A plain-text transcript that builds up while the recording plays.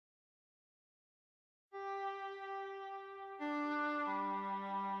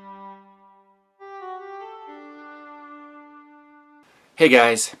Hey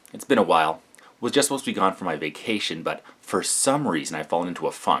guys, it's been a while. Was just supposed to be gone for my vacation, but for some reason I've fallen into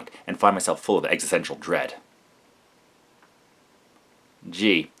a funk and find myself full of existential dread.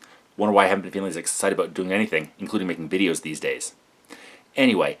 Gee, wonder why I haven't been feeling as excited about doing anything, including making videos these days.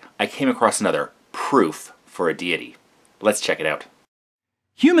 Anyway, I came across another proof for a deity. Let's check it out.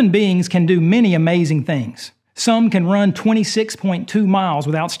 Human beings can do many amazing things. Some can run 26.2 miles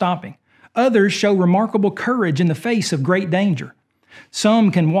without stopping. Others show remarkable courage in the face of great danger.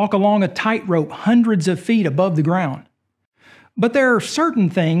 Some can walk along a tightrope hundreds of feet above the ground. But there are certain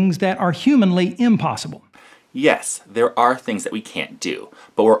things that are humanly impossible. Yes, there are things that we can't do,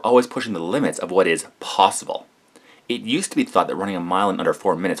 but we're always pushing the limits of what is possible. It used to be thought that running a mile in under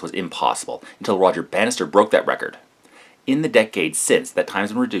 4 minutes was impossible, until Roger Bannister broke that record. In the decades since, that time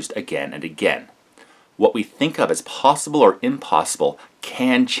has been reduced again and again. What we think of as possible or impossible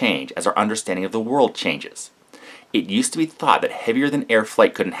can change as our understanding of the world changes. It used to be thought that heavier than air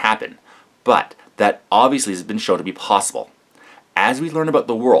flight couldn't happen, but that obviously has been shown to be possible. As we learn about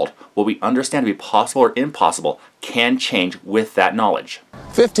the world, what we understand to be possible or impossible can change with that knowledge.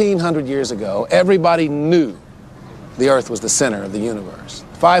 1,500 years ago, everybody knew the Earth was the center of the universe.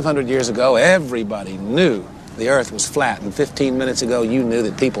 500 years ago, everybody knew the Earth was flat, and 15 minutes ago, you knew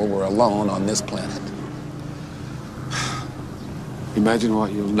that people were alone on this planet. Imagine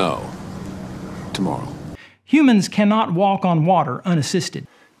what you'll know tomorrow. Humans cannot walk on water unassisted.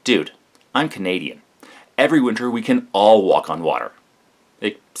 Dude, I'm Canadian. Every winter we can all walk on water.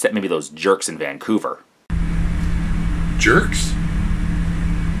 Except maybe those jerks in Vancouver. Jerks?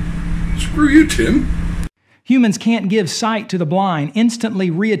 Screw you, Tim. Humans can't give sight to the blind, instantly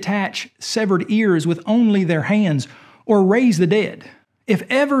reattach severed ears with only their hands, or raise the dead. If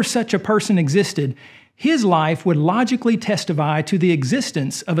ever such a person existed, his life would logically testify to the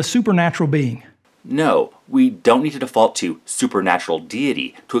existence of a supernatural being. No, we don't need to default to supernatural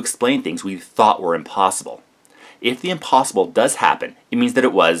deity to explain things we thought were impossible. If the impossible does happen, it means that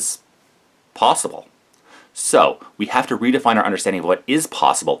it was possible. So, we have to redefine our understanding of what is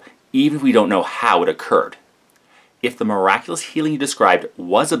possible, even if we don't know how it occurred. If the miraculous healing you described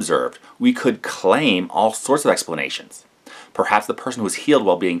was observed, we could claim all sorts of explanations. Perhaps the person who was healed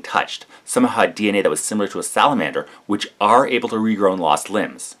while being touched somehow had DNA that was similar to a salamander, which are able to regrow lost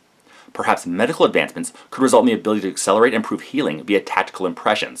limbs. Perhaps medical advancements could result in the ability to accelerate and improve healing via tactical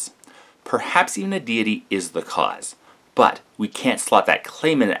impressions. Perhaps even a deity is the cause. But we can't slot that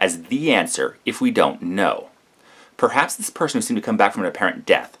claim in as the answer if we don't know. Perhaps this person who seemed to come back from an apparent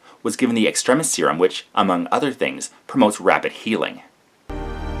death was given the Extremis serum which, among other things, promotes rapid healing.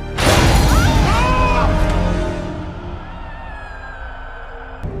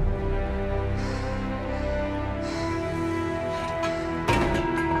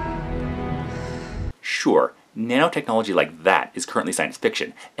 Sure, nanotechnology like that is currently science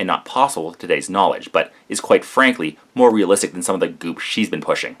fiction and not possible with today's knowledge, but is quite frankly more realistic than some of the goop she's been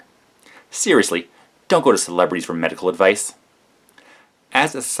pushing. Seriously, don't go to celebrities for medical advice.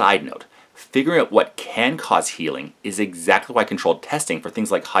 As a side note, figuring out what can cause healing is exactly why controlled testing for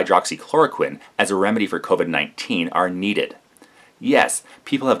things like hydroxychloroquine as a remedy for COVID-19 are needed. Yes,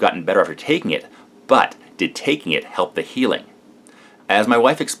 people have gotten better after taking it, but did taking it help the healing? As my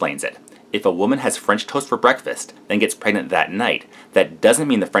wife explains it, if a woman has French toast for breakfast, then gets pregnant that night, that doesn't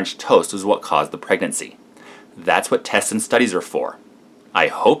mean the French toast is what caused the pregnancy. That's what tests and studies are for. I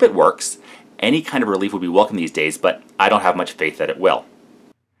hope it works. Any kind of relief would be welcome these days, but I don't have much faith that it will.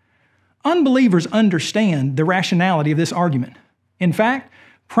 Unbelievers understand the rationality of this argument. In fact,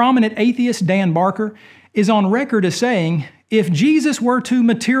 prominent atheist Dan Barker is on record as saying, if Jesus were to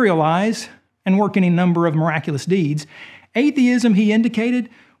materialize and work any number of miraculous deeds, atheism, he indicated,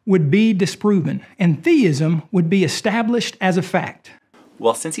 would be disproven, and theism would be established as a fact.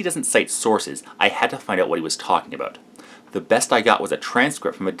 Well, since he doesn't cite sources, I had to find out what he was talking about. The best I got was a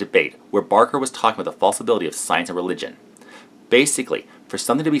transcript from a debate where Barker was talking about the falsibility of science and religion. Basically, for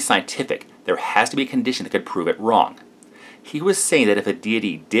something to be scientific, there has to be a condition that could prove it wrong. He was saying that if a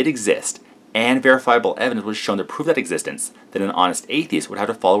deity did exist, and verifiable evidence was shown to prove that existence, then an honest atheist would have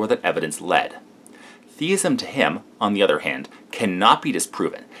to follow where that evidence led. Theism to him, on the other hand, cannot be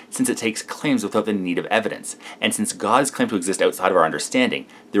disproven, since it takes claims without the need of evidence, and since God is claimed to exist outside of our understanding,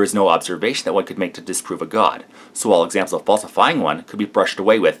 there is no observation that one could make to disprove a God, so all examples of falsifying one could be brushed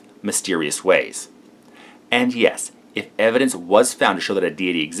away with mysterious ways. And yes, if evidence was found to show that a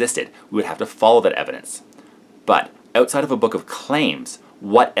deity existed, we would have to follow that evidence. But outside of a book of claims,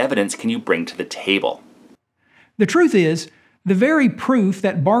 what evidence can you bring to the table? The truth is, the very proof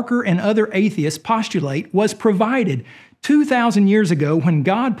that Barker and other atheists postulate was provided 2,000 years ago when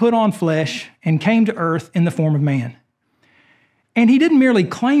God put on flesh and came to earth in the form of man. And he didn't merely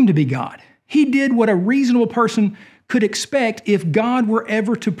claim to be God. He did what a reasonable person could expect if God were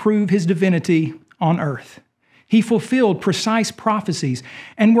ever to prove his divinity on earth. He fulfilled precise prophecies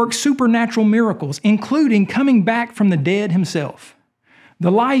and worked supernatural miracles, including coming back from the dead himself.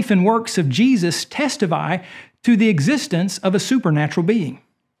 The life and works of Jesus testify to the existence of a supernatural being.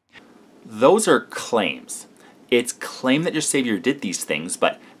 Those are claims. It's claimed that your Savior did these things,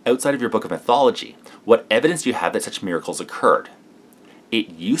 but outside of your book of mythology, what evidence do you have that such miracles occurred? It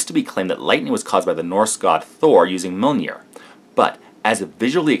used to be claimed that lightning was caused by the Norse god Thor using Mjolnir, but as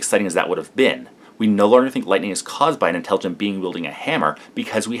visually exciting as that would have been, we no longer think lightning is caused by an intelligent being wielding a hammer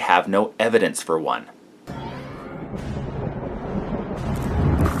because we have no evidence for one.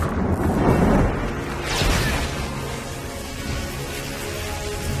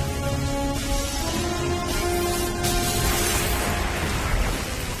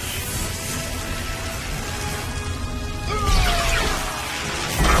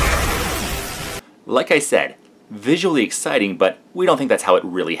 Like I said, visually exciting, but we don't think that's how it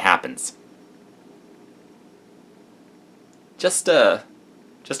really happens. Just a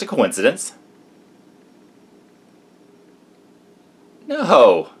coincidence.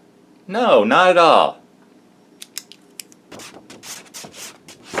 No, not at all.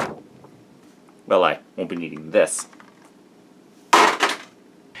 Well, I won't be needing this.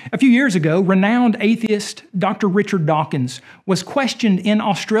 A few years ago, renowned atheist Dr. Richard Dawkins was questioned in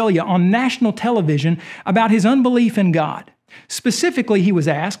Australia on national television about his unbelief in God. Specifically, he was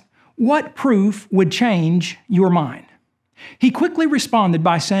asked, "What proof would change your mind?" He quickly responded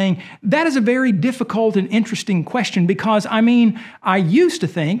by saying, "That is a very difficult and interesting question because, I used to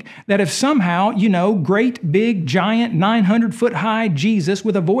think that if somehow, great, big, giant, 900-foot-high Jesus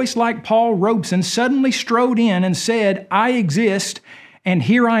with a voice like Paul Robeson suddenly strode in and said, 'I exist, and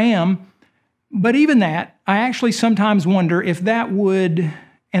here I am.' But even that, I actually sometimes wonder if that would..."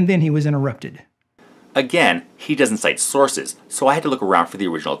 And then he was interrupted. Again, he doesn't cite sources, so I had to look around for the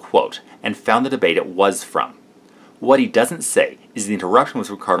original quote, and found the debate it was from. What he doesn't say is the interruption was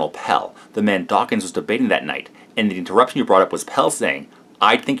from Cardinal Pell, the man Dawkins was debating that night, and the interruption you brought up was Pell saying,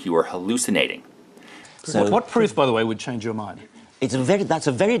 "I think you were hallucinating." So, what proof, by the way, would change your mind? That's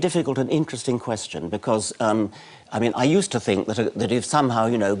a very difficult and interesting question because, I used to think that if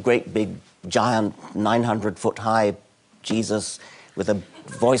somehow, great big giant 900-foot-high Jesus with a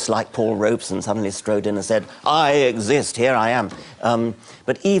voice like Paul Robeson suddenly strode in and said, "I exist, here I am."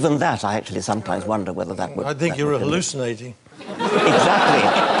 But even that, I actually sometimes wonder whether that would... I think you're hallucinating. Exactly.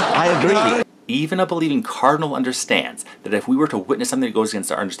 I agree. Even a believing cardinal understands that if we were to witness something that goes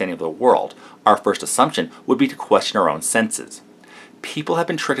against our understanding of the world, our first assumption would be to question our own senses. People have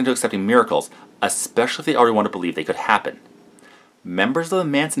been tricked into accepting miracles, especially if they already want to believe they could happen. Members of the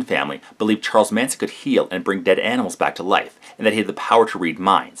Manson family believed Charles Manson could heal and bring dead animals back to life, and that he had the power to read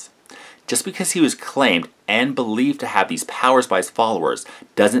minds. Just because he was claimed and believed to have these powers by his followers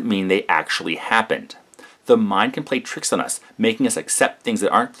doesn't mean they actually happened. The mind can play tricks on us, making us accept things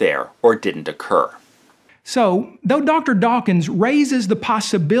that aren't there or didn't occur. So, though Dr. Dawkins raises the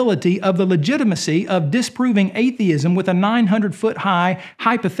possibility of the legitimacy of disproving atheism with a 900-foot-high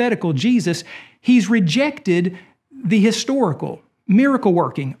hypothetical Jesus, he's rejected the historical,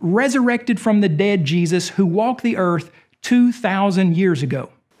 miracle-working, resurrected from the dead Jesus who walked the earth 2,000 years ago.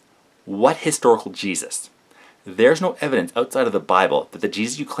 What historical Jesus? There's no evidence outside of the Bible that the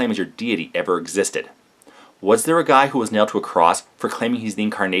Jesus you claim as your deity ever existed. Was there a guy who was nailed to a cross for claiming he's the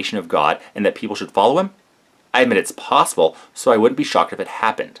incarnation of God and that people should follow him? I admit it's possible, so I wouldn't be shocked if it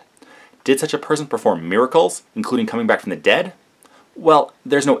happened. Did such a person perform miracles, including coming back from the dead? Well,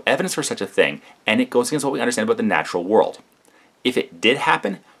 there's no evidence for such a thing, and it goes against what we understand about the natural world. If it did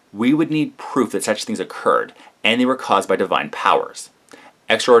happen, we would need proof that such things occurred, and they were caused by divine powers.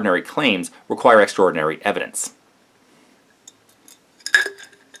 Extraordinary claims require extraordinary evidence.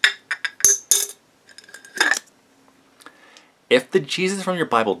 If the Jesus from your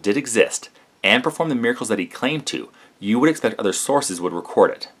Bible did exist, and perform the miracles that he claimed to, you would expect other sources would record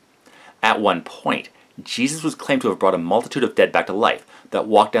it. At one point, Jesus was claimed to have brought a multitude of dead back to life that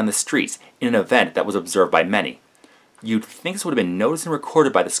walked down the streets in an event that was observed by many. You'd think this would have been noticed and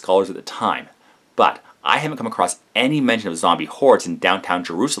recorded by the scholars at the time, but I haven't come across any mention of zombie hordes in downtown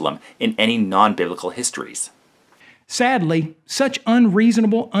Jerusalem in any non-biblical histories. Sadly, such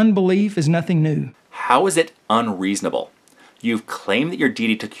unreasonable unbelief is nothing new. How is it unreasonable? You've claimed that your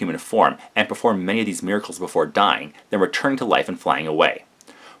deity took human form and performed many of these miracles before dying, then returning to life and flying away.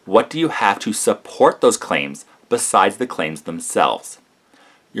 What do you have to support those claims besides the claims themselves?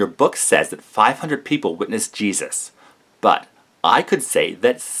 Your book says that 500 people witnessed Jesus, but I could say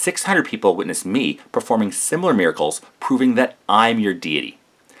that 600 people witnessed me performing similar miracles, proving that I'm your deity.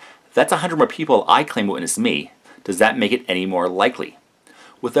 That's 100 more people I claim witnessed me. Does that make it any more likely?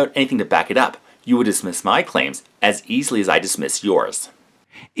 Without anything to back it up, you would dismiss my claims as easily as I dismiss yours.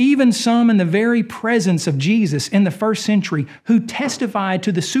 Even some in the very presence of Jesus in the first century who testified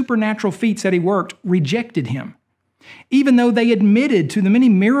to the supernatural feats that he worked rejected him. Even though they admitted to the many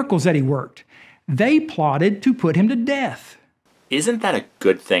miracles that he worked, they plotted to put him to death. Isn't that a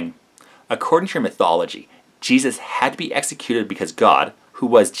good thing? According to your mythology, Jesus had to be executed because God, who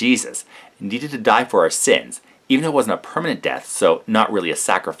was Jesus, needed to die for our sins, even though it wasn't a permanent death, so not really a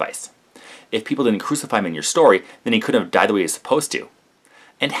sacrifice. If people didn't crucify him in your story, then he couldn't have died the way he was supposed to.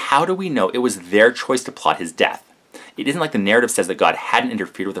 And how do we know it was their choice to plot his death? It isn't like the narrative says that God hadn't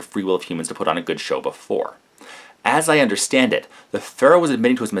interfered with the free will of humans to put on a good show before. As I understand it, the Pharaoh was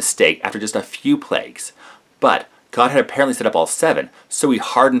admitting to his mistake after just a few plagues. But God had apparently set up all 7, so he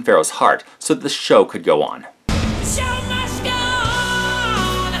hardened Pharaoh's heart so that the show could go on.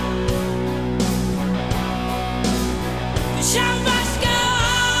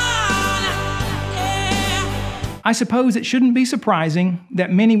 I suppose it shouldn't be surprising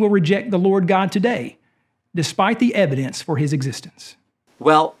that many will reject the Lord God today, despite the evidence for his existence.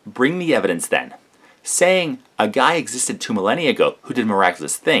 Well, bring the evidence then. Saying a guy existed 2 millennia ago who did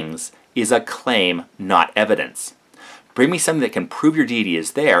miraculous things is a claim, not evidence. Bring me something that can prove your deity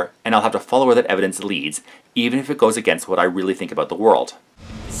is there, and I'll have to follow where that evidence leads, even if it goes against what I really think about the world.